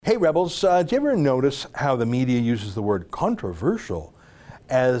Hey Rebels, do you ever notice how the media uses the word controversial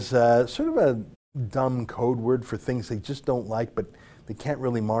as sort of a dumb code word for things they just don't like, but they can't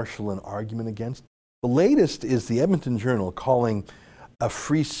really marshal an argument against? The latest is the Edmonton Journal calling a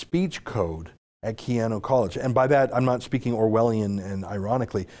free speech code at Keano College. And by that, I'm not speaking Orwellian and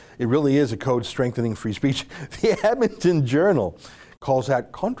ironically. It really is a code strengthening free speech. The Edmonton Journal calls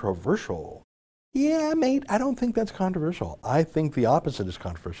that controversial. Yeah, mate, I don't think that's controversial. I think the opposite is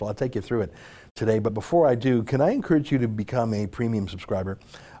controversial. I'll take you through it today. But before I do, can I encourage you to become a premium subscriber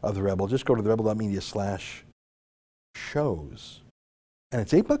of The Rebel? Just go to therebel.media/shows. And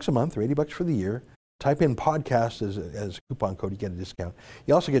it's $8 a month or $80 for the year. Type in podcast as a coupon code, you get a discount.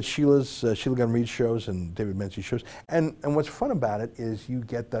 You also get Sheila Gunn Reid shows and David Menzies shows. And what's fun about it is you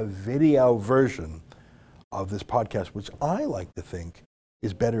get the video version of this podcast, which I like to think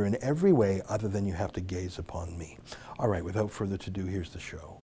is better in every way other than you have to gaze upon me. All right, without further ado, here's the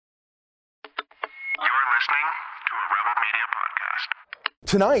show. You're listening to a Rebel Media podcast.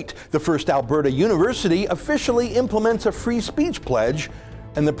 Tonight, the First Alberta University officially implements a free speech pledge,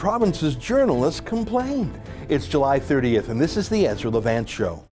 and the province's journalists complained. It's July 30th, and this is the Ezra Levant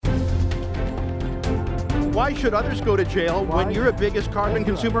Show. Why should others go to jail when you're the biggest carbon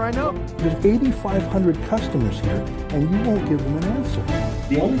consumer I know? There's 8,500 customers here, and you won't give them an answer.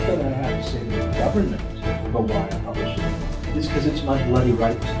 The only thing I have to say to the government about why I publish it is because it's my bloody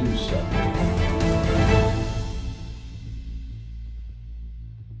right to do so.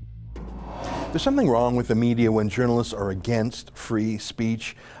 There's something wrong with the media when journalists are against free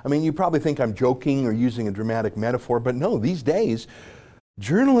speech. I mean, you probably think I'm joking or using a dramatic metaphor, but no, these days,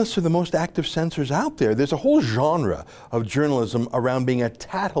 journalists are the most active censors out there. There's a whole genre of journalism around being a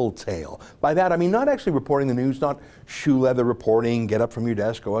tattletale. By that, I mean not actually reporting the news, not shoe leather reporting, get up from your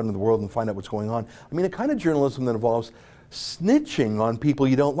desk, go out into the world and find out what's going on. I mean a kind of journalism that involves snitching on people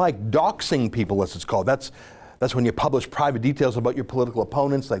you don't like, doxing people as it's called. That's when you publish private details about your political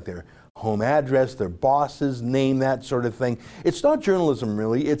opponents, like their home address, their boss's name, that sort of thing. It's not journalism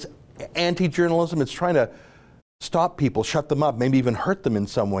really, it's anti-journalism. It's trying to stop people, shut them up, maybe even hurt them in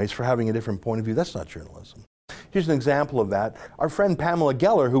some ways for having a different point of view. That's not journalism. Here's an example of that. Our friend Pamela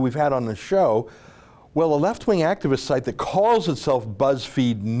Geller, who we've had on the show, well, a left-wing activist site that calls itself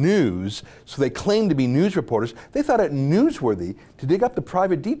BuzzFeed News, so they claim to be news reporters, they thought it newsworthy to dig up the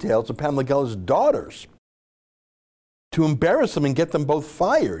private details of Pamela Geller's daughters to embarrass them and get them both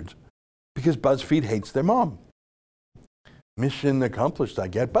fired because BuzzFeed hates their mom. Mission accomplished, I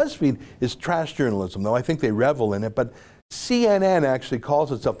get. BuzzFeed is trash journalism, though I think they revel in it, but CNN actually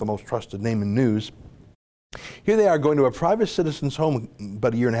calls itself the most trusted name in news. Here they are going to a private citizen's home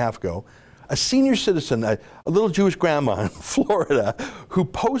about a year and a half ago, a senior citizen, a little Jewish grandma in Florida, who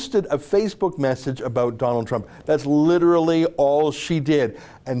posted a Facebook message about Donald Trump. That's literally all she did.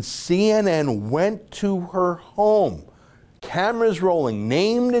 And CNN went to her home, cameras rolling,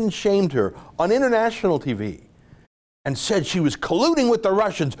 named and shamed her on international TV, and said she was colluding with the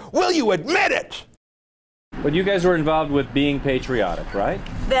Russians. Will you admit it? But you guys were involved with Being Patriotic, right?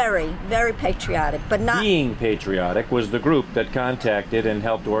 Very, very patriotic, but not... Being Patriotic was the group that contacted and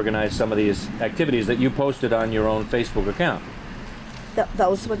helped organize some of these activities that you posted on your own Facebook account.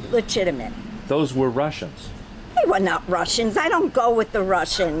 Those were legitimate. Those were Russians. They were not Russians. I don't go with the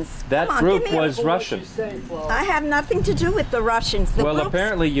Russians. That group was Russian. I have nothing to do with the Russians. Well,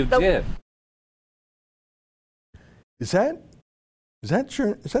 apparently you did. Is that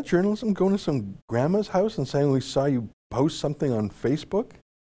journalism, going to some grandma's house and saying we saw you post something on Facebook?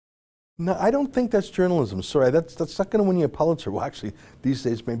 No, I don't think that's journalism. Sorry, that's not going to win you a Pulitzer. Well, actually, these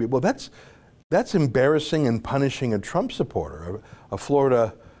days maybe. Well, that's embarrassing and punishing a Trump supporter, a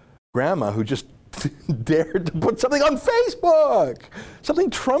Florida grandma who just dared to put something on Facebook, something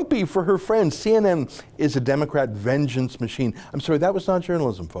Trumpy for her friends. CNN is a Democrat vengeance machine. I'm sorry, that was not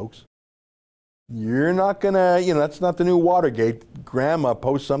journalism, folks. You're not gonna, that's not the new Watergate. Grandma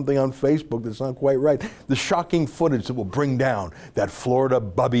posts something on Facebook that's not quite right. The shocking footage that will bring down that Florida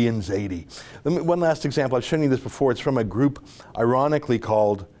Bubby and Zadie. One last example, I've shown you this before. It's from a group ironically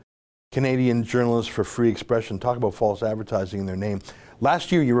called Canadian Journalists for Free Expression. Talk about false advertising in their name.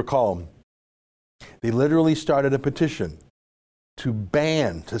 Last year, you recall, they literally started a petition to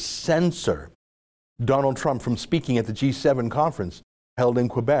ban, to censor Donald Trump from speaking at the G7 conference held in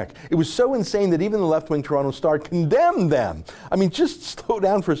Quebec. It was so insane that even the left-wing Toronto Star condemned them. I mean, just slow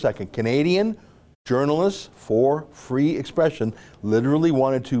down for a second. Canadian Journalists for Free Expression literally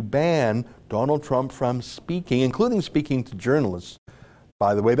wanted to ban Donald Trump from speaking, including speaking to journalists.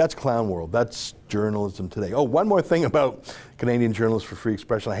 By the way, that's clown world. That's journalism today. Oh, one more thing about Canadian Journalists for Free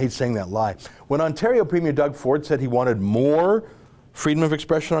Expression. I hate saying that lie. When Ontario Premier Doug Ford said he wanted more freedom of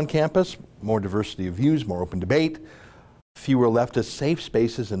expression on campus, more diversity of views, more open debate, fewer leftist safe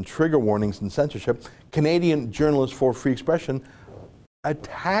spaces and trigger warnings and censorship. Canadian Journalists for Free Expression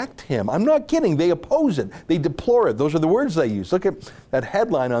attacked him. I'm not kidding. They oppose it. They deplore it. Those are the words they use. Look at that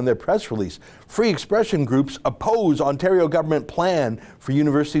headline on their press release. Free expression groups oppose Ontario government plan for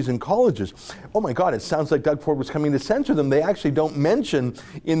universities and colleges. Oh my God, it sounds like Doug Ford was coming to censor them. They actually don't mention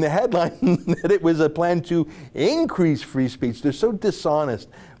in the headline that it was a plan to increase free speech. They're so dishonest.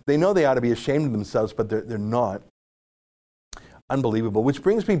 They know they ought to be ashamed of themselves, but they're not. Unbelievable. Which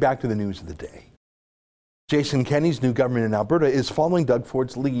brings me back to the news of the day. Jason Kenney's new government in Alberta is following Doug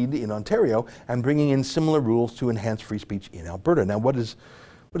Ford's lead in Ontario and bringing in similar rules to enhance free speech in Alberta. Now, what does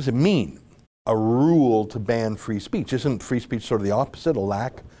it mean, a rule to ban free speech? Isn't free speech sort of the opposite, a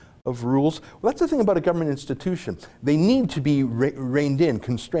lack of rules? Well, that's the thing about a government institution. They need to be reined in,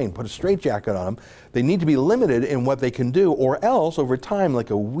 constrained, put a straitjacket on them. They need to be limited in what they can do, or else, over time,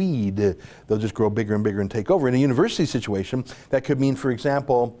 like a weed, they'll just grow bigger and bigger and take over. In a university situation, that could mean, for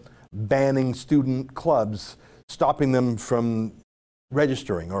example, banning student clubs, stopping them from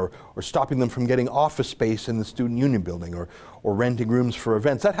registering, or stopping them from getting office space in the student union building, or renting rooms for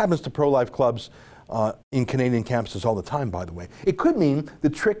events. That happens to pro-life clubs in Canadian campuses all the time, by the way. It could mean the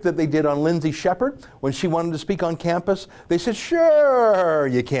trick that they did on Lindsay Shepherd when she wanted to speak on campus. They said, sure,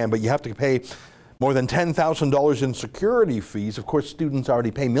 you can, but you have to pay more than $10,000 in security fees. Of course, students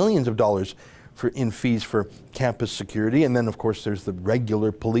already pay millions of dollars in fees for campus security. And then, of course, there's the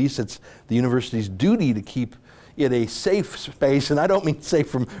regular police. It's the university's duty to keep it a safe space. And I don't mean safe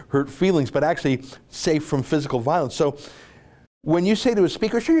from hurt feelings, but actually safe from physical violence. So when you say to a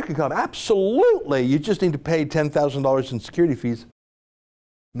speaker, sure, you can come. Absolutely. You just need to pay $10,000 in security fees.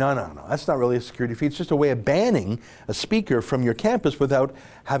 No. That's not really a security fee. It's just a way of banning a speaker from your campus without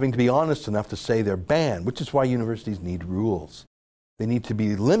having to be honest enough to say they're banned, which is why universities need rules. They need to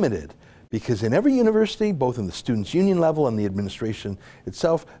be limited. Because in every university, both in the students' union level and the administration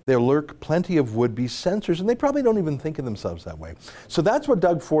itself, there lurk plenty of would-be censors, and they probably don't even think of themselves that way. So that's what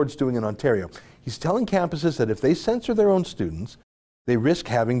Doug Ford's doing in Ontario. He's telling campuses that if they censor their own students, they risk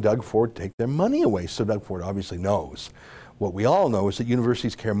having Doug Ford take their money away. So Doug Ford obviously knows. What we all know is that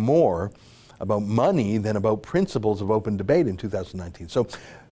universities care more about money than about principles of open debate in 2019. So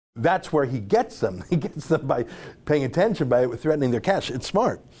that's where he gets them. He gets them by paying attention, by threatening their cash. It's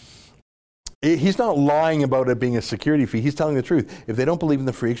smart. He's not lying about it being a security fee. He's telling the truth. If they don't believe in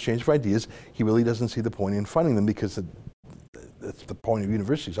the free exchange of ideas, he really doesn't see the point in funding them, because that's the point of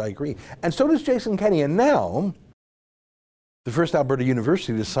universities. I agree. And so does Jason Kenney. And now, the first Alberta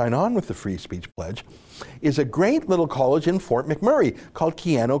university to sign on with the free speech pledge is a great little college in Fort McMurray called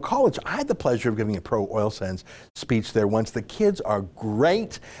Keano College. I had the pleasure of giving a pro-oil sands speech there once. The kids are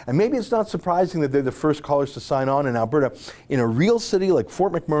great, and maybe it's not surprising that they're the first college to sign on in Alberta. In a real city like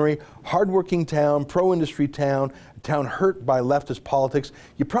Fort McMurray, hardworking town, pro-industry town, a town hurt by leftist politics,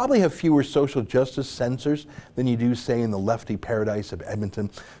 you probably have fewer social justice censors than you do, say, in the lefty paradise of Edmonton.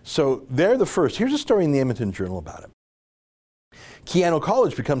 So they're the first. Here's a story in the Edmonton Journal about it. Keano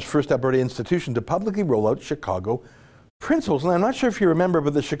College becomes first Alberta institution to publicly roll out Chicago Principles. And I'm not sure if you remember,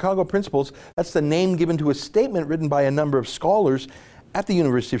 but the Chicago Principles, that's the name given to a statement written by a number of scholars at the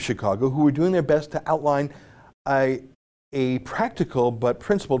University of Chicago who were doing their best to outline a practical but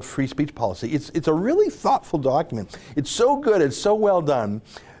principled free speech policy. It's a really thoughtful document. It's so good, it's so well done,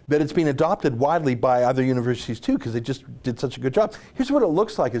 that it's been adopted widely by other universities too, because they just did such a good job. Here's what it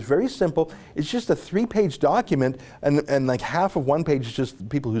looks like. It's very simple. It's just a 3-page document, and like half of one page is just the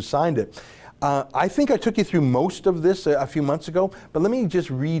people who signed it. I think I took you through most of this a few months ago, but let me just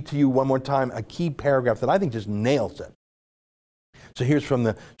read to you one more time a key paragraph that I think just nails it. So here's from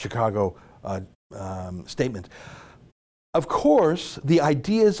the Chicago statement. Of course, the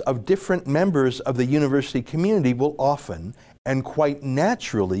ideas of different members of the university community will often and quite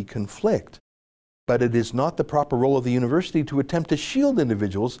naturally conflict. But it is not the proper role of the university to attempt to shield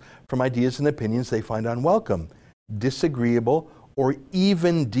individuals from ideas and opinions they find unwelcome, disagreeable, or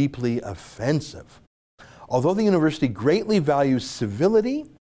even deeply offensive. Although the university greatly values civility,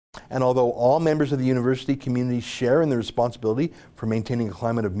 and although all members of the university community share in the responsibility for maintaining a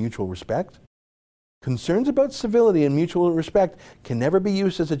climate of mutual respect, concerns about civility and mutual respect can never be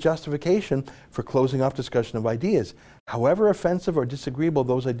used as a justification for closing off discussion of ideas, however offensive or disagreeable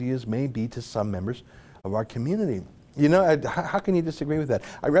those ideas may be to some members of our community. You know, how can you disagree with that?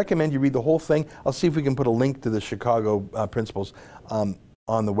 I recommend you read the whole thing. I'll see if we can put a link to the Chicago Principles on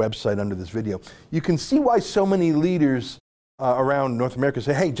the website under this video. You can see why so many leaders around North America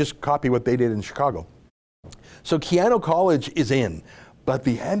say, hey, just copy what they did in Chicago. So Keano College is in, but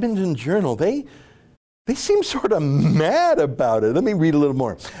the Edmonton Journal, they they seem sort of mad about it. Let me read a little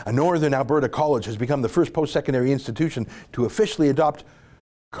more. A Northern Alberta college has become the first post-secondary institution to officially adopt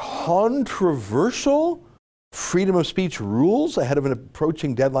controversial freedom of speech rules ahead of an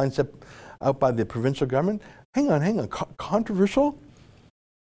approaching deadline set out by the provincial government. Hang on. Controversial?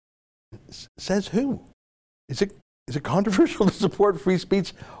 Says who? Is it controversial to support free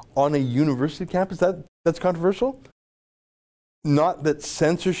speech on a university campus? That's controversial? Not that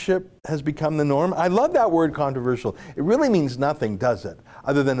censorship has become the norm. I love that word, controversial. It really means nothing, does it?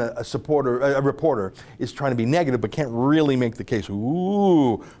 Other than a reporter is trying to be negative but can't really make the case.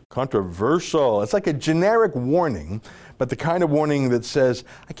 Ooh, controversial. It's like a generic warning, but the kind of warning that says,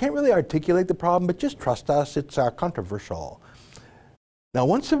 I can't really articulate the problem, but just trust us, it's controversial. Now,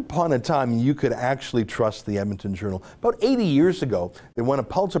 once upon a time, you could actually trust the Edmonton Journal. About 80 years ago, they won a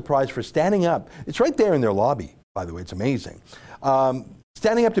Pulitzer Prize for standing up. It's right there in their lobby, by the way. It's amazing.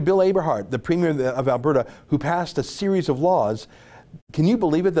 Standing up to Bill Eberhart, the Premier of Alberta, who passed a series of laws, can you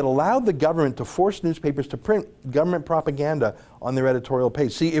believe it, that allowed the government to force newspapers to print government propaganda on their editorial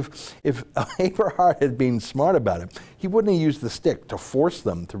page. See, if Eberhart had been smart about it, he wouldn't have used the stick to force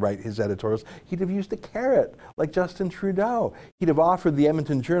them to write his editorials. He'd have used a carrot, like Justin Trudeau. He'd have offered the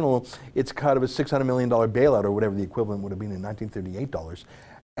Edmonton Journal its cut of a $600 million bailout, or whatever the equivalent would have been in 1938 dollars,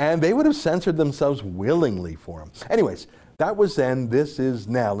 and they would have censored themselves willingly for him. Anyways, that was then, this is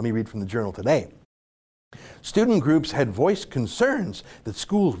now. Let me read from the Journal today. Student groups had voiced concerns that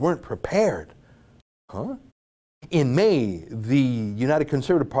schools weren't prepared. In May, the United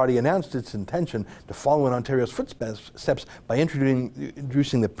Conservative Party announced its intention to follow in Ontario's footsteps by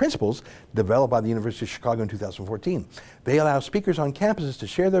introducing the principles developed by the University of Chicago in 2014. They allow speakers on campuses to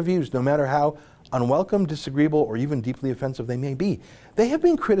share their views no matter how unwelcome, disagreeable, or even deeply offensive they may be. They have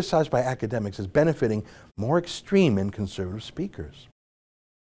been criticized by academics as benefiting more extreme and conservative speakers.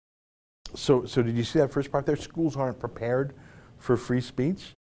 So did you see that first part there? Schools aren't prepared for free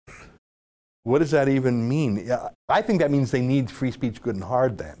speech? What does that even mean? I think that means they need free speech good and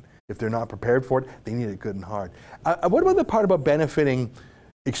hard then. If they're not prepared for it, they need it good and hard. What about the part about benefiting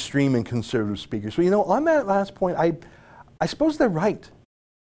extreme and conservative speakers? Well, on that last point, I suppose they're right.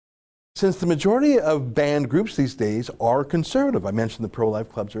 Since the majority of banned groups these days are conservative. I mentioned the pro-life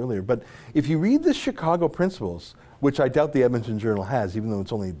clubs earlier. But if you read the Chicago Principles, which I doubt the Edmonton Journal has, even though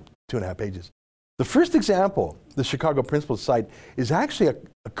it's only 2.5 pages. The first example the Chicago Principles cite is actually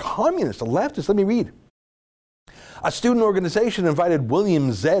a communist, a leftist. Let me read. A student organization invited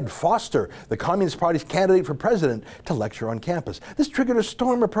William Z. Foster, the Communist Party's candidate for president, to lecture on campus. This triggered a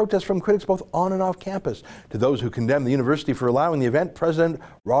storm of protests from critics both on and off campus. To those who condemned the university for allowing the event, President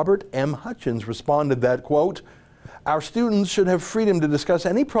Robert M. Hutchins responded that, quote, our students should have freedom to discuss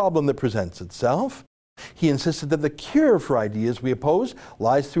any problem that presents itself. He insisted that the cure for ideas we oppose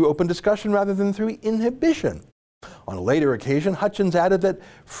lies through open discussion rather than through inhibition. On a later occasion, Hutchins added that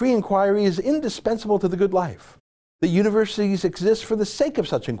free inquiry is indispensable to the good life, that universities exist for the sake of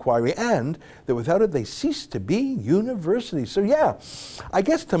such inquiry, and that without it they cease to be universities. So yeah, I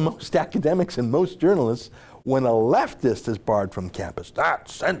guess to most academics and most journalists, when a leftist is barred from campus,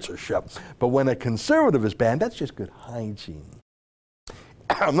 that's censorship. But when a conservative is banned, that's just good hygiene.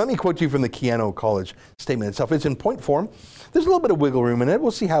 Let me quote you from the Keano College statement itself. It's in point form. There's a little bit of wiggle room in it. We'll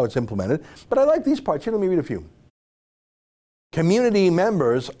see how it's implemented. But I like these parts. Here, let me read a few. Community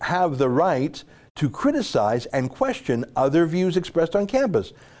members have the right to criticize and question other views expressed on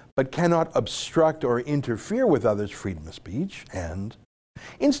campus, but cannot obstruct or interfere with others' freedom of speech. And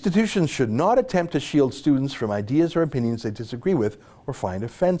institutions should not attempt to shield students from ideas or opinions they disagree with or find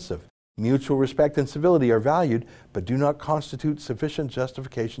offensive. Mutual respect and civility are valued, but do not constitute sufficient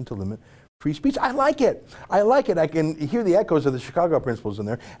justification to limit free speech. I like it. I like it. I can hear the echoes of the Chicago Principles in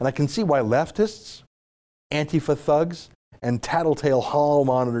there, and I can see why leftists, Antifa thugs, and tattletale hall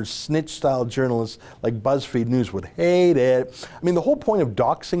monitors, snitch-style journalists like BuzzFeed News would hate it. I mean, the whole point of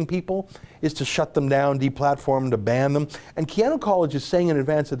doxing people is to shut them down, deplatform them, to ban them. And Keano College is saying in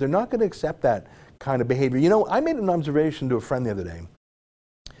advance that they're not going to accept that kind of behavior. You know, I made an observation to a friend the other day.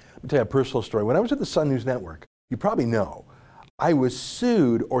 Let me tell you a personal story. When I was at the Sun News Network, you probably know, I was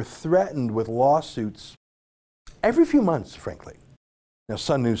sued or threatened with lawsuits every few months, frankly. Now,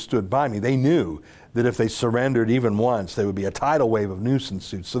 Sun News stood by me. They knew that if they surrendered even once, there would be a tidal wave of nuisance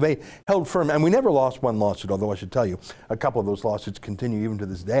suits. So they held firm, and we never lost one lawsuit, although I should tell you, a couple of those lawsuits continue even to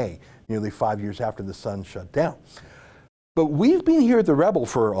this day, nearly 5 years after the Sun shut down. But we've been here at the Rebel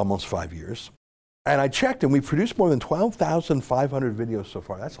for almost 5 years. And I checked, and we've produced more than 12,500 videos so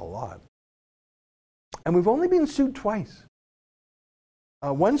far. That's a lot. And we've only been sued twice.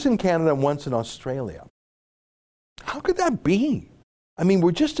 Once in Canada and once in Australia. How could that be? I mean,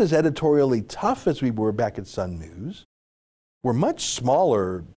 we're just as editorially tough as we were back at Sun News. We're much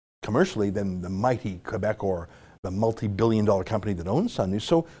smaller commercially than the mighty Quebec or the multi-billion-dollar company that owns Sun News.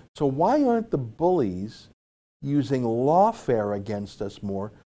 So why aren't the bullies using lawfare against us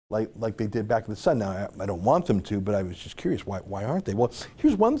more like they did back in the Sun? Now, I don't want them to, but I was just curious, why aren't they? Well,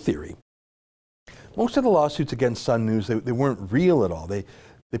 here's one theory. Most of the lawsuits against Sun News, they weren't real at all. They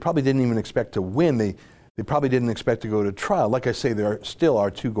probably didn't even expect to win. They probably didn't expect to go to trial. Like I say, there still are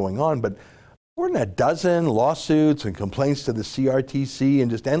two going on, but more than a dozen lawsuits and complaints to the CRTC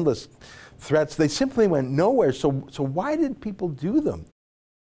and just endless threats. They simply went nowhere. So why did people do them?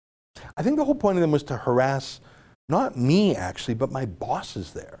 I think the whole point of them was to harass, not me actually, but my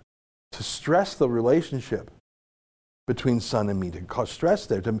bosses there, to stress the relationship between Sun and me, to cause stress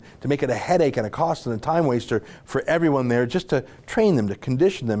there, to make it a headache and a cost and a time waster for everyone there, just to train them, to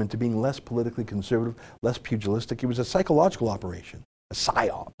condition them into being less politically conservative, less pugilistic. It was a psychological operation, a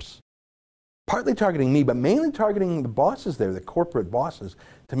psyops. Partly targeting me, but mainly targeting the bosses there, the corporate bosses,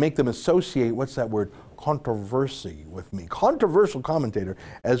 to make them associate, what's that word, controversy with me. Controversial commentator,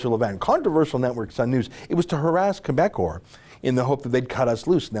 Ezra Levant. Controversial network, Sun News. It was to harass Quebecor in the hope that they'd cut us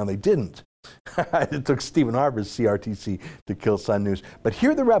loose. Now they didn't. It took Stephen Harper's CRTC to kill Sun News. But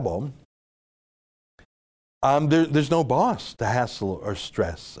here the rebel, there's no boss to hassle or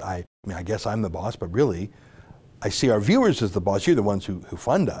stress. I mean, I guess I'm the boss, but really, I see our viewers as the boss. You're the ones who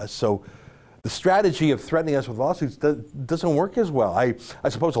fund us. So the strategy of threatening us with lawsuits doesn't work as well. I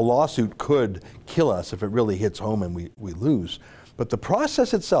suppose a lawsuit could kill us if it really hits home and we lose. But the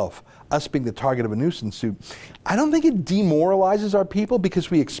process itself, us being the target of a nuisance suit, I don't think it demoralizes our people because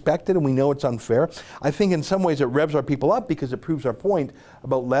we expect it and we know it's unfair. I think in some ways it revs our people up because it proves our point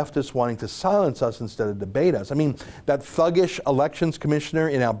about leftists wanting to silence us instead of debate us. I mean, that thuggish elections commissioner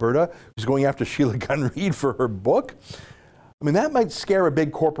in Alberta who's going after Sheila Gunn Reid for her book, I mean, that might scare a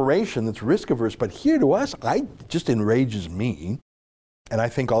big corporation that's risk averse, but here to us, it just enrages me, and I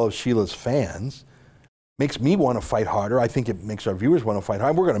think all of Sheila's fans, makes me want to fight harder. I think it makes our viewers want to fight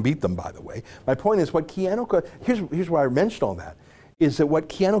harder. We're going to beat them, by the way. My point is, what Keyano, here's why I mentioned all that, is that what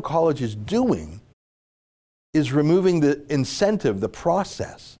Keyano College is doing is removing the incentive, the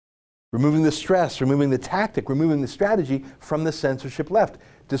process, removing the stress, removing the tactic, removing the strategy from the censorship left.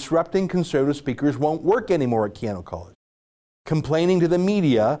 Disrupting conservative speakers won't work anymore at Keyano College. Complaining to the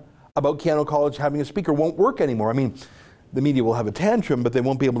media about Keyano College having a speaker won't work anymore. I mean, the media will have a tantrum, but they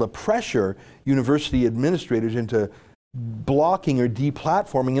won't be able to pressure university administrators into blocking or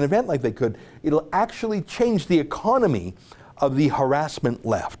deplatforming an event like they could. It'll actually change the economy of the harassment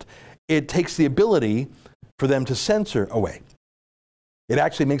left. It takes the ability for them to censor away. It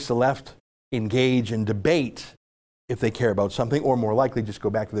actually makes the left engage in debate if they care about something, or more likely just go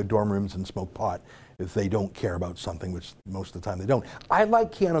back to their dorm rooms and smoke pot if they don't care about something, which most of the time they don't. I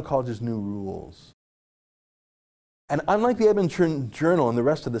like Keyano College's new rules. And unlike the Edmonton Journal and the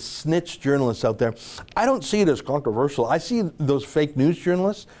rest of the snitch journalists out there, I don't see it as controversial. I see those fake news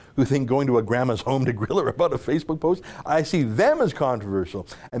journalists who think going to a grandma's home to grill her about a Facebook post, I see them as controversial.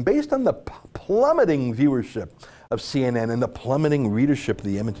 And based on the plummeting viewership of CNN and the plummeting readership of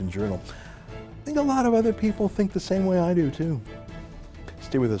the Edmonton Journal, I think a lot of other people think the same way I do too.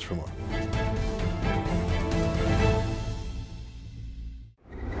 Stay with us for more.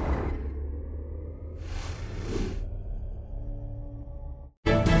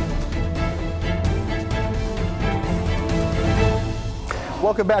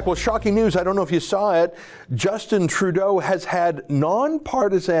 Welcome back. Well, shocking news. I don't know if you saw it. Justin Trudeau has had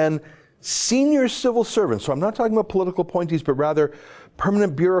nonpartisan senior civil servants, so I'm not talking about political appointees, but rather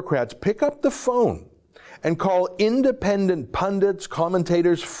permanent bureaucrats, pick up the phone and call independent pundits,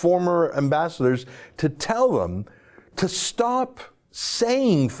 commentators, former ambassadors to tell them to stop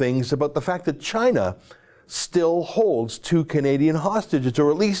saying things about the fact that China still holds 2 Canadian hostages, or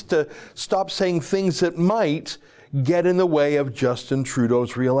at least to stop saying things that might get in the way of Justin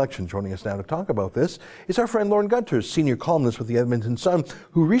Trudeau's re-election. Joining us now to talk about this is our friend Lauren Gunter, senior columnist with the Edmonton Sun,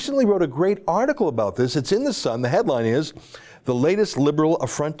 who recently wrote a great article about this. It's in the Sun. The headline is, "The Latest Liberal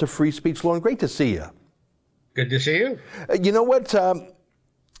Affront to Free Speech." Lauren, great to see you. Good to see you. You know what?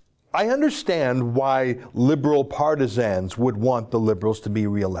 I understand why liberal partisans would want the Liberals to be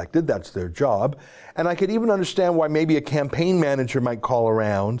re-elected. That's their job. And I could even understand why maybe a campaign manager might call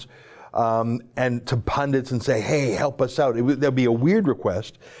around and to pundits and say, hey, help us out. There'll be a weird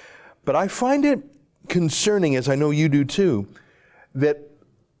request. But I find it concerning, as I know you do too, that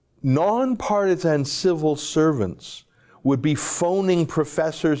nonpartisan civil servants would be phoning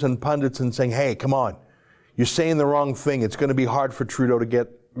professors and pundits and saying, hey, come on, you're saying the wrong thing. It's going to be hard for Trudeau to get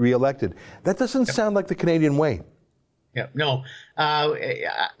re-elected. That doesn't sound like the Canadian way. Yeah. No,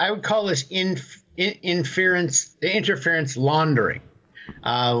 I would call this interference laundering.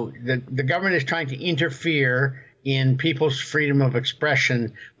 The government is trying to interfere in people's freedom of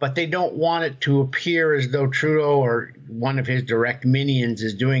expression, but they don't want it to appear as though Trudeau or one of his direct minions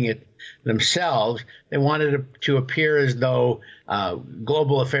is doing it themselves. They wanted it to appear as though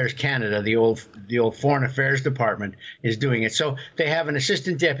Global Affairs Canada, the old Foreign Affairs Department, is doing it. So they have an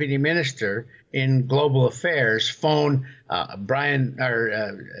assistant deputy minister in Global Affairs phone David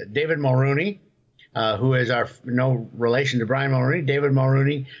Mulroney, who is no relation to Brian Mulroney, David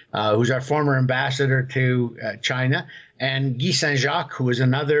Mulroney, who's our former ambassador to China, and Guy Saint-Jacques, who is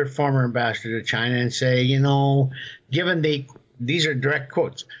another former ambassador to China, and say, given these are direct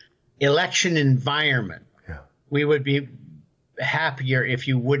quotes, election environment, we would be happier if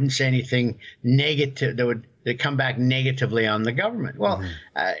you wouldn't say anything negative that would come back negatively on the government. Well,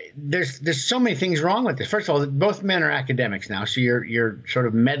 there's so many things wrong with this. First of all, both men are academics now, so you're sort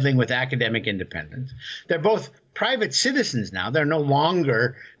of meddling with academic independence. They're both private citizens now. They're no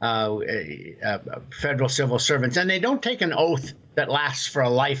longer federal civil servants, and they don't take an oath that lasts for a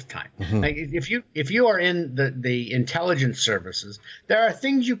lifetime. Like if you are in the intelligence services, there are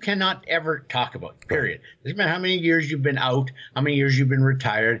things you cannot ever talk about, period. Doesn't matter how many years you've been out, how many years you've been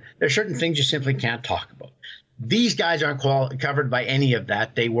retired, there's certain things you simply can't talk about. These guys aren't covered by any of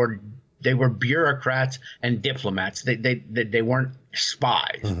that. They were bureaucrats and diplomats. They weren't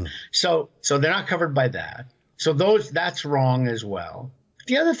spies. So they're not covered by that. So that's wrong as well.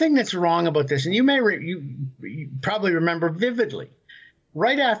 The other thing that's wrong about this, and you probably remember vividly,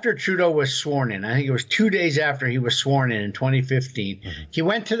 right after Trudeau was sworn in, I think it was 2 days after he was sworn in 2015, he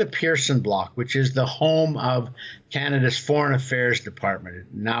went to the Pearson Block, which is the home of Canada's Foreign Affairs Department,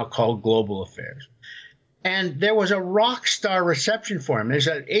 now called Global Affairs. And there was a rock star reception for him. There's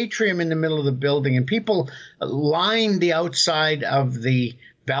an atrium in the middle of the building, and people lined the outside of the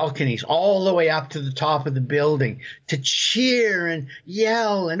balconies all the way up to the top of the building to cheer and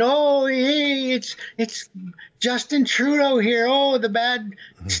yell and, oh, hey, it's Justin Trudeau here. Oh, the bad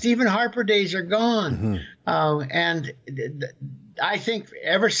Stephen Harper days are gone. And I think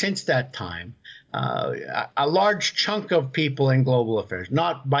ever since that time, a large chunk of people in Global Affairs,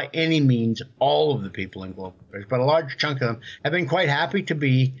 not by any means all of the people in Global Affairs, but a large chunk of them have been quite happy to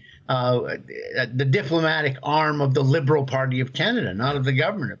be the diplomatic arm of the Liberal Party of Canada, not of the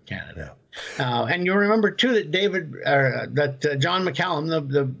government of Canada. And you remember too that John McCallum,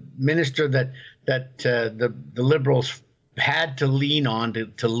 the minister that the Liberals had to lean on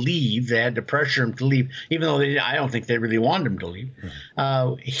to leave, they had to pressure him to leave, even though I don't think they really wanted him to leave.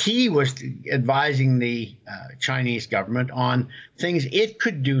 He was advising the Chinese government on things it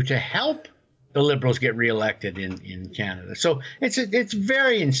could do to help the Liberals get reelected in Canada. So it's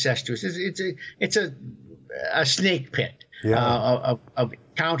very incestuous. It's a snake pit of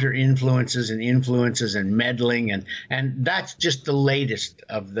counter influences and meddling, and that's just the latest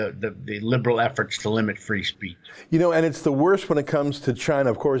of the Liberal efforts to limit free speech. And it's the worst when it comes to China.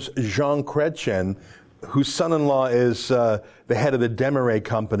 Of course, Jean Chrétien, whose son-in-law is the head of the Desmarais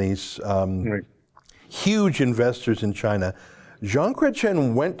companies, huge investors in China. Jean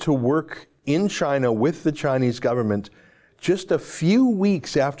Chrétien went to work in China with the Chinese government just a few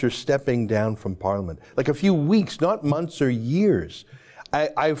weeks after stepping down from Parliament. Like a few weeks, not months or years.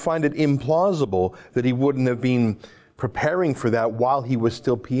 I find it implausible that he wouldn't have been preparing for that while he was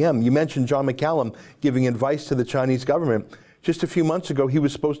still PM. You mentioned John McCallum giving advice to the Chinese government. Just a few months ago, he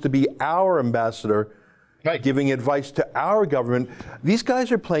was supposed to be our ambassador, giving advice to our government. These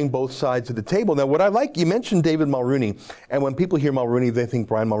guys are playing both sides of the table. Now, what I like, you mentioned David Mulroney, and when people hear Mulroney, they think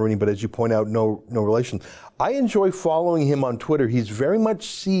Brian Mulroney, but as you point out, no relation. I enjoy following him on Twitter. He's very much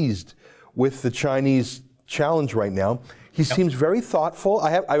seized with the Chinese challenge right now. He seems very thoughtful.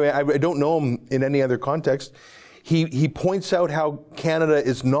 I don't know him in any other context. He points out how Canada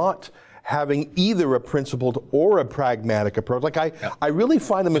is not having either a principled or a pragmatic approach. Like I really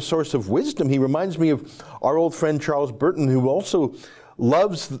find him a source of wisdom. He reminds me of our old friend Charles Burton, who also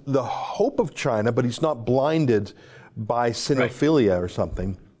loves the hope of China, but he's not blinded by cinephilia or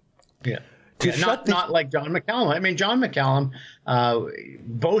something. Not like John McCallum. I mean, John McCallum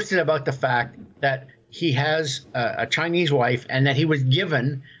boasted about the fact that he has a Chinese wife and that he was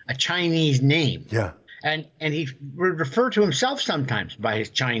given a Chinese name. And he would refer to himself sometimes by his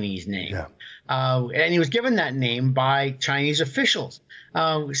Chinese name. And he was given that name by Chinese officials.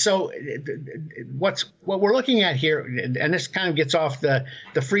 So what we're looking at here, and this kind of gets off the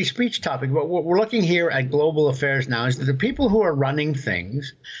free speech topic, but what we're looking here at Global Affairs now is that the people who are running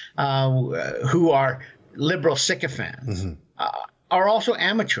things, who are liberal sycophants, are also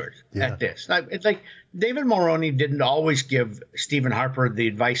amateurs at this. It's like David Mulroney didn't always give Stephen Harper the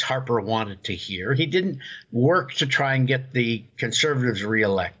advice Harper wanted to hear. He didn't work to try and get the Conservatives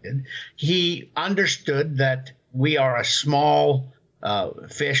reelected. He understood that we are a small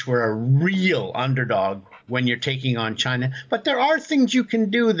fish. We're a real underdog when you're taking on China. But there are things you can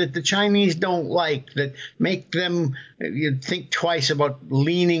do that the Chinese don't like that make them think twice about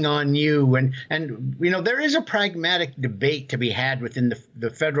leaning on you. And you know, there is a pragmatic debate to be had within the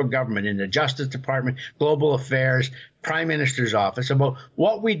federal government, in the Justice Department, Global Affairs, Prime Minister's office, about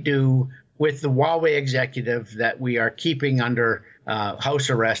what we do with the Huawei executive that we are keeping under house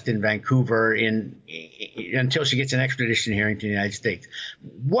arrest in Vancouver until she gets an extradition hearing to the United States.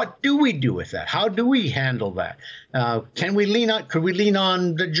 What do we do with that? How do we handle that? Could we lean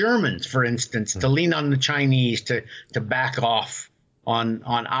on the Germans, for instance, to lean on the Chinese to back off on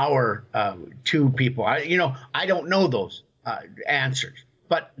our two people? I don't know those answers,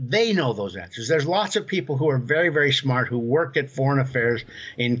 but they know those answers. There's lots of people who are very, very smart who work at Foreign Affairs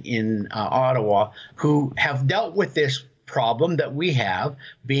in Ottawa who have dealt with this problem that we have,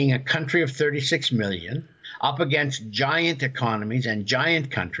 being a country of 36 million up against giant economies and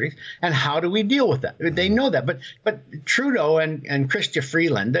giant countries, and how do we deal with that? They know that, but Trudeau and Chrystia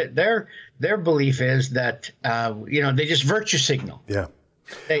Freeland, their belief is that they just virtue signal. Yeah.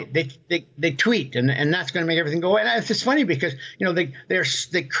 They tweet, and that's going to make everything go away. And it's funny because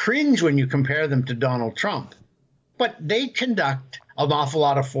they cringe when you compare them to Donald Trump, but they conduct an awful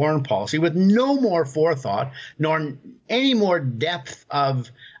lot of foreign policy with no more forethought nor any more depth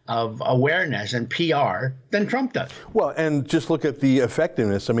of awareness and PR than Trump does. Well, and just look at the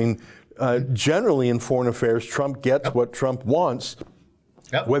effectiveness. I mean, generally in foreign affairs, Trump gets what Trump wants.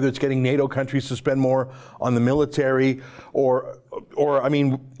 Yep. Whether it's getting NATO countries to spend more on the military or I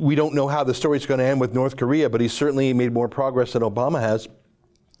mean, we don't know how the story's going to end with North Korea, but he's certainly made more progress than Obama has.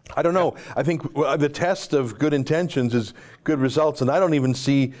 I don't know. I think the test of good intentions is good results, and I don't even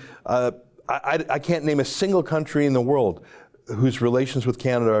see, I can't name a single country in the world whose relations with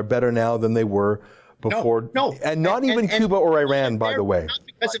Canada are better now than they were before. No. And not even Cuba or Iran, by the way. Not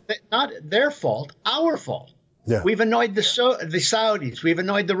because of not their fault, our fault. Yeah. We've annoyed the Saudis. We've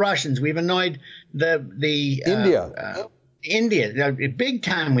annoyed the Russians. We've annoyed the India. Big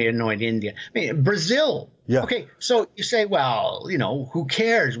time we annoyed India. I mean, Brazil. Yeah. Okay, so you say, well, who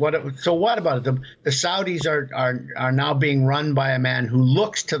cares? What about it? The Saudis are now being run by a man who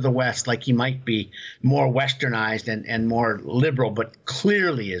looks to the West like he might be more westernized and more liberal, but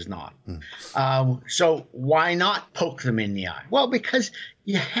clearly is not. So why not poke them in the eye? Well, because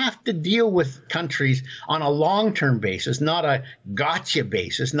you have to deal with countries on a long-term basis, not a gotcha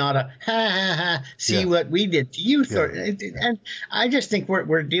basis, not a see what we did to you. And I just think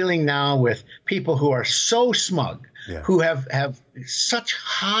we're dealing now with people who are so smug, who have such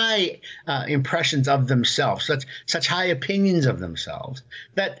high impressions of themselves, such high opinions of themselves,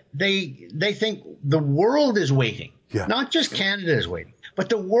 that they think the world is waiting. Not just Canada is waiting, but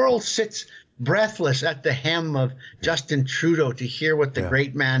the world sits breathless at the hem of Justin Trudeau to hear what the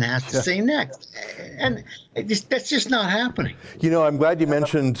great man has to say next. And that's just not happening. I'm glad you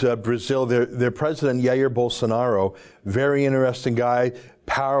mentioned Brazil. Their president, Jair Bolsonaro, very interesting guy,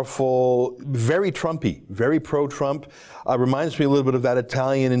 powerful, very Trumpy, very pro-Trump. Reminds me a little bit of that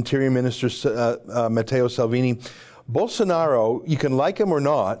Italian Interior Minister, Matteo Salvini. Bolsonaro, you can like him or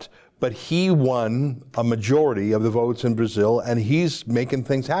not, but he won a majority of the votes in Brazil, and he's making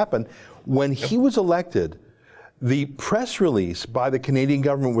things happen. When he was elected, the press release by the Canadian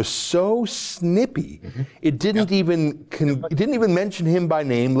government was so snippy, it didn't even mention him by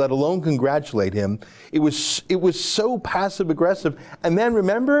name, let alone congratulate him. It was so passive aggressive. And then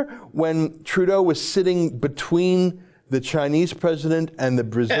remember when Trudeau was sitting between the Chinese president and the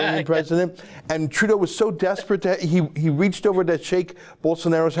Brazilian president, and Trudeau was so desperate he reached over to shake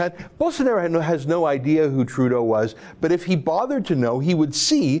Bolsonaro's hand. Bolsonaro has no idea who Trudeau was, but if he bothered to know, he would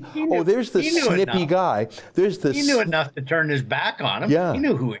see, there's the snippy guy. He knew enough to turn his back on him. Yeah. He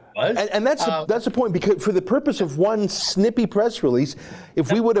knew who he was. And that's the point, because for the purpose of one snippy press release,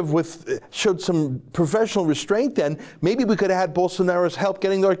 if we would have showed some professional restraint then, maybe we could have had Bolsonaro's help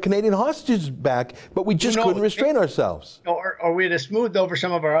getting our Canadian hostages back, but we just couldn't restrain ourselves. Or we'd have smoothed over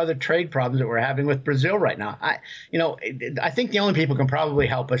some of our other trade problems that we're having with Brazil right now. I think the only people who can probably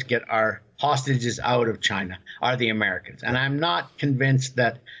help us get our hostages out of China are the Americans. And I'm not convinced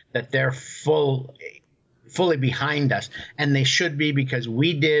that they're fully behind us. And they should be, because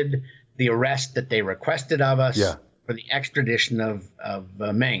we did the arrest that they requested of us. For the extradition of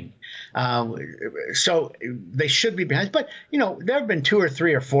Meng. So they should be behind. But, there have been 2 or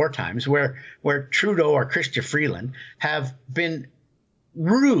 3 or 4 times where Trudeau or Chrystia Freeland have been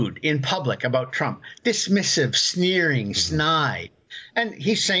rude in public about Trump, dismissive, sneering, snide. And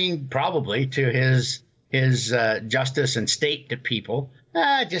he's saying probably to his justice and state to people,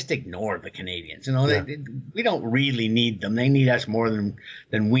 just ignore the Canadians. You know, we don't really need them. They need us more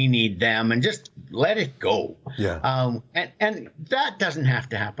than we need them, and just let it go. Yeah. And that doesn't have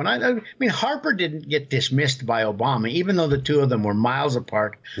to happen. I mean, Harper didn't get dismissed by Obama, even though the two of them were miles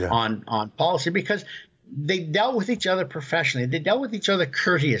apart on policy, because they dealt with each other professionally. They dealt with each other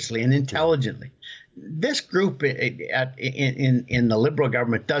courteously and intelligently. This group in the Liberal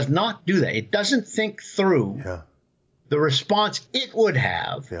government does not do that. It doesn't think through the response it would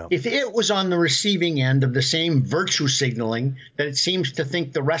have if it was on the receiving end of the same virtue signaling that it seems to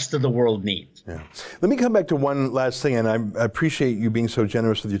think the rest of the world needs. Yeah. Let me come back to one last thing, and I appreciate you being so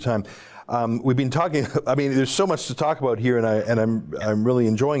generous with your time. We've been talking. I mean, there's so much to talk about here, and I'm really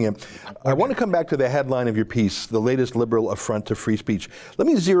enjoying it. I want to come back to the headline of your piece, "The Latest Liberal Affront to Free Speech." Let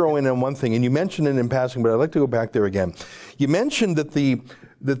me zero in on one thing, and you mentioned it in passing, but I'd like to go back there again. You mentioned that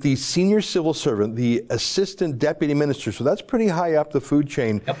the senior civil servant, the assistant deputy minister, so that's pretty high up the food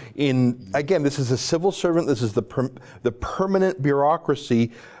chain. Again, this is a civil servant. This is the permanent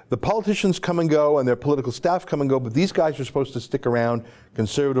bureaucracy. The politicians come and go, and their political staff come and go, but these guys are supposed to stick around,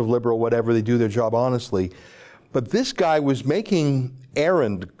 conservative, liberal, whatever. They do their job honestly. But this guy was running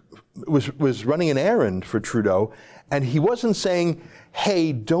an errand for Trudeau, and he wasn't saying,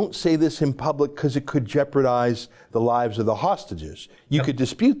 hey, don't say this in public because it could jeopardize the lives of the hostages. You could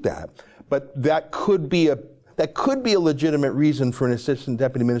dispute that, but that could be a legitimate reason for an assistant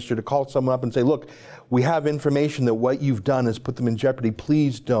deputy minister to call someone up and say, look, we have information that what you've done has put them in jeopardy.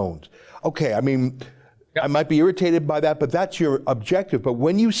 Please don't. Okay, I mean, I might be irritated by that, but that's your objective. But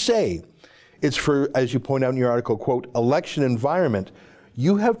when you say it's for, as you point out in your article, quote, election environment,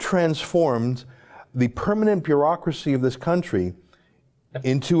 you have transformed the permanent bureaucracy of this country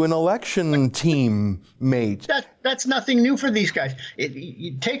into an election team mate. That's nothing new for these guys.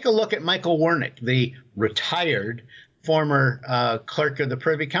 You take a look at Michael Wernick, the retired former clerk of the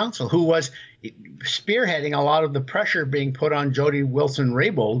Privy Council, who was spearheading a lot of the pressure being put on Jody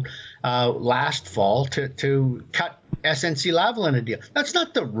Wilson-Raybould last fall to cut SNC-Lavalin a deal. That's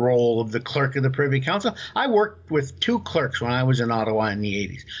not the role of the clerk of the Privy Council. I worked with two clerks when I was in Ottawa in the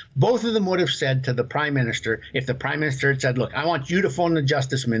 80s. Both of them would have said to the Prime Minister, if the Prime Minister had said, look, I want you to phone the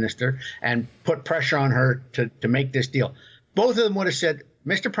Justice Minister and put pressure on her to make this deal. Both of them would have said,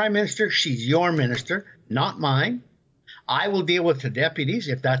 Mr. Prime Minister, she's your minister, not mine. I will deal with the deputies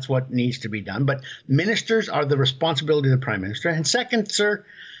if that's what needs to be done. But ministers are the responsibility of the Prime Minister. And second, sir,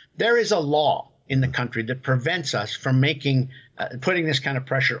 there is a law in the country that prevents us from putting this kind of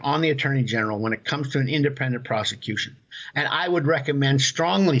pressure on the Attorney General when it comes to an independent prosecution. And I would recommend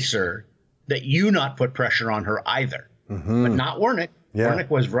strongly, sir, that you not put pressure on her either, but not Wernick. Wernick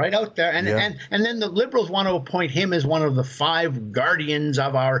was right out there. And then the Liberals want to appoint him as one of the 5 guardians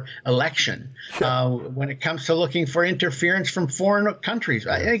of our election when it comes to looking for interference from foreign countries.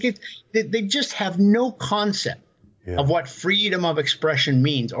 I think they just have no concept of what freedom of expression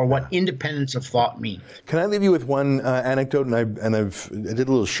means or what independence of thought means. Can I leave you with one anecdote? And I did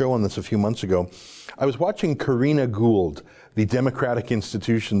a little show on this a few months ago. I was watching Karina Gould, the Democratic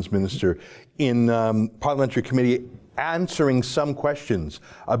Institutions Minister, in Parliamentary Committee answering some questions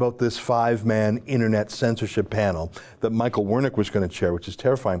about this 5-man internet censorship panel that Michael Wernick was going to chair, which is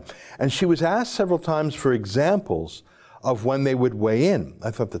terrifying. And she was asked several times for examples of when they would weigh in. I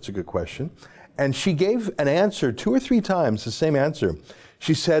thought that's a good question. And she gave an answer 2 or 3 times, the same answer.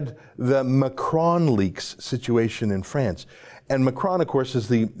 She said the Macron leaks situation in France. And Macron, of course, is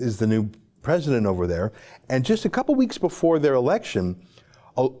the new president over there. And just a couple weeks before their election,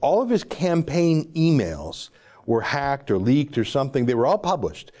 all of his campaign emails were hacked or leaked or something. They were all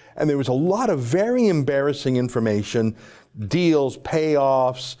published. And there was a lot of very embarrassing information, deals,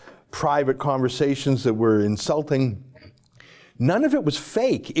 payoffs, private conversations that were insulting. None of it was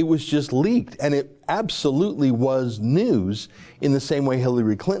fake. It was just leaked. And it absolutely was news in the same way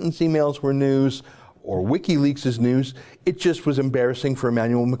Hillary Clinton's emails were news or WikiLeaks is news. It just was embarrassing for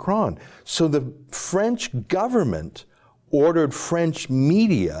Emmanuel Macron. So the French government ordered French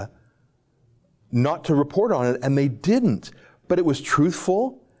media not to report on it, and they didn't. But it was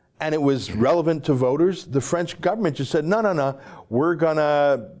truthful, and it was relevant to voters. The French government just said, no, we're going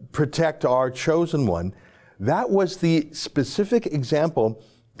to protect our chosen one. That was the specific example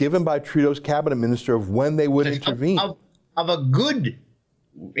given by Trudeau's cabinet minister of when they would intervene. Of a good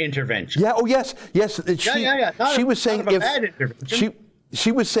intervention. Yeah, oh yes. She was saying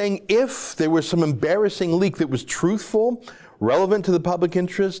she was saying if there was some embarrassing leak that was truthful, relevant to the public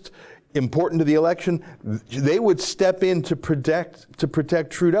interest, important to the election, they would step in to protect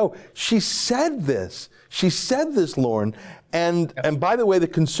Trudeau. She said this. She said this, Lauren. And by the way, the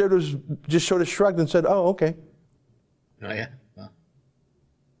Conservatives just sort of shrugged and said, "Oh, okay." Oh yeah. Well,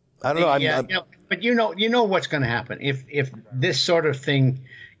 I don't know. But you know what's going to happen if this sort of thing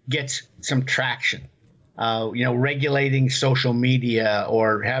gets some traction. Regulating social media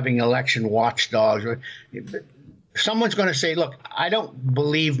or having election watchdogs. Someone's going to say, look, I don't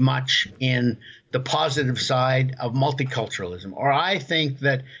believe much in the positive side of multiculturalism, or I think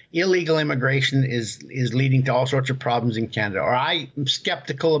that illegal immigration is leading to all sorts of problems in Canada, or I'm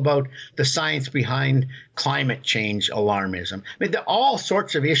skeptical about the science behind climate change alarmism. I mean, there are all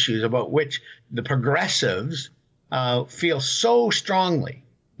sorts of issues about which the progressives feel so strongly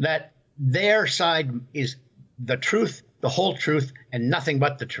that their side is the truth, the whole truth, and nothing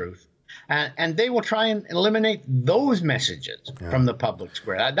but the truth. And they will try and eliminate those messages from the public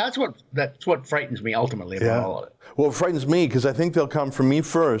square. That's what frightens me ultimately about all of it. Well, it frightens me because I think they'll come for me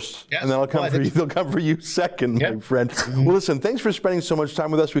first, and then they'll come for you second, my friend. Well, listen, thanks for spending so much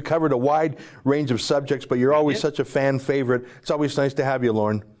time with us. We covered a wide range of subjects, but you're always such a fan favorite. It's always nice to have you,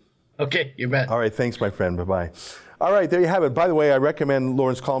 Lauren. Okay, you bet. All right, thanks, my friend. Bye-bye. All right, there you have it. By the way, I recommend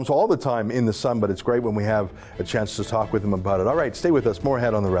Lauren's columns all the time in The Sun, but it's great when we have a chance to talk with him about it. All right, stay with us. More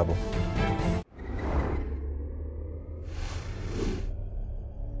ahead on The Rebel.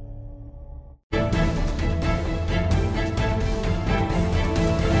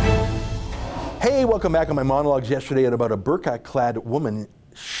 Hey, welcome back on my monologues yesterday about a burqa-clad woman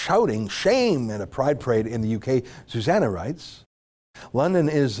shouting shame at a pride parade in the UK. Susanna writes, London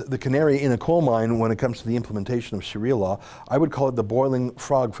is the canary in a coal mine when it comes to the implementation of Sharia law. I would call it the boiling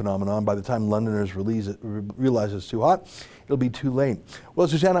frog phenomenon. By the time Londoners realize it's too hot, it'll be too late. Well,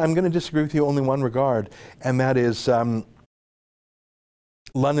 Susanna, I'm going to disagree with you only in one regard, and that is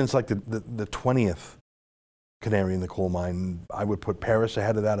London's like the 20th canary in the coal mine. I would put Paris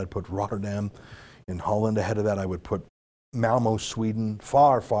ahead of that. I'd put Rotterdam in Holland ahead of that. I would put Malmo, Sweden,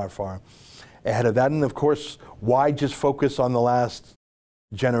 far, far, far ahead of that. And of course, why just focus on the last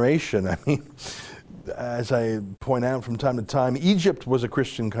generation? I mean, as I point out from time to time, Egypt was a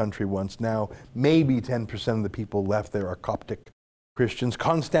Christian country once. Now, maybe 10% of the people left there are Coptic Christians.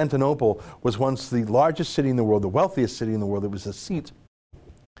 Constantinople was once the largest city in the world, the wealthiest city in the world. It was the seat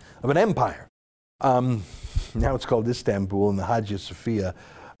of an empire. Now it's called Istanbul, and the Hagia Sophia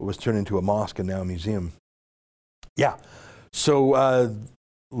was turned into a mosque and now a museum. Yeah, so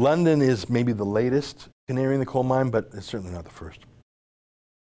London is maybe the latest canary in the coal mine, but it's certainly not the first.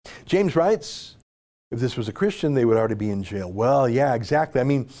 James writes, if this was a Christian, they would already be in jail. Well, yeah, exactly. I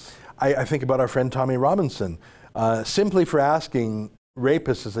mean, I think about our friend Tommy Robinson, simply for asking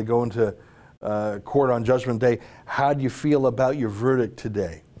rapists as they go into court on Judgment Day, how do you feel about your verdict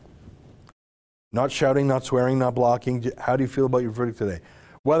today? Not shouting, not swearing, not blocking. How do you feel about your verdict today?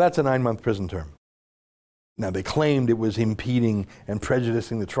 Well, that's a 9-month prison term. Now, they claimed it was impeding and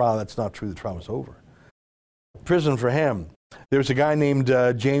prejudicing the trial. That's not true. The trial was over. Prison for him. There's a guy named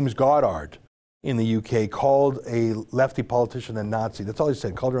James Goddard in the UK called a lefty politician a Nazi. That's all he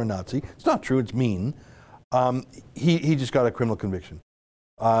said, called her a Nazi. It's not true. It's mean. He just got a criminal conviction.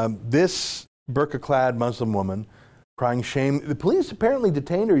 This burqa-clad Muslim woman crying shame. The police apparently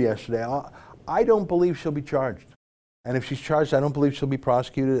detained her yesterday. I don't believe she'll be charged. And if she's charged, I don't believe she'll be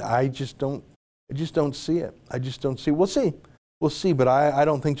prosecuted. I just don't see it. I just don't see it. We'll see, but I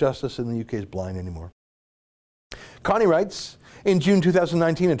don't think justice in the UK is blind anymore. Connie writes, in June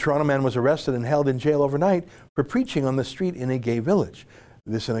 2019, a Toronto man was arrested and held in jail overnight for preaching on the street in a gay village.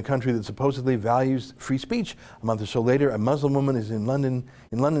 This in a country that supposedly values free speech. A month or so later, a Muslim woman is in London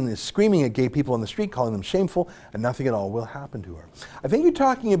is screaming at gay people on the street, calling them shameful, and nothing at all will happen to her. I think you're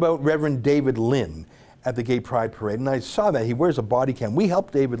talking about Reverend David Lynn at the Gay Pride Parade, and I saw that. He wears a body cam. We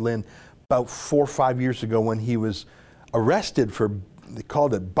helped David Lynn about 4 or 5 years ago when he was arrested for, they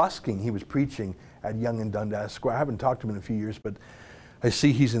called it busking. He was preaching at Yonge and Dundas Square. I haven't talked to him in a few years, but I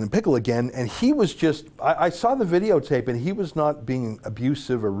see he's in a pickle again, and he was just, I saw the videotape, and he was not being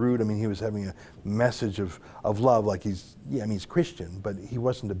abusive or rude. I mean, he was having a message of love, like he's Christian, but he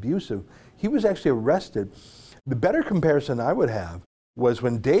wasn't abusive. He was actually arrested. The better comparison I would have was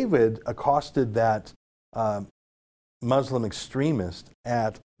when David accosted that Muslim extremist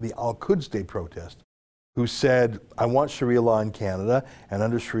at the Al-Quds Day protest, who said, I want Sharia law in Canada, and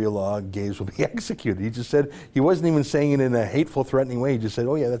under Sharia law, gays will be executed. He just said, he wasn't even saying it in a hateful, threatening way. He just said,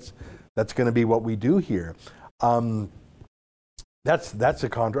 oh yeah, that's going to be what we do here. That's a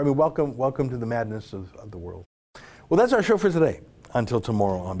contra. I mean, welcome to the madness of the world. Well, that's our show for today. Until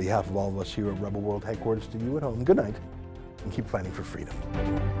tomorrow, on behalf of all of us here at Rebel World Headquarters, to you at home, good night, and keep fighting for freedom.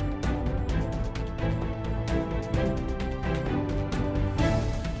 Bye.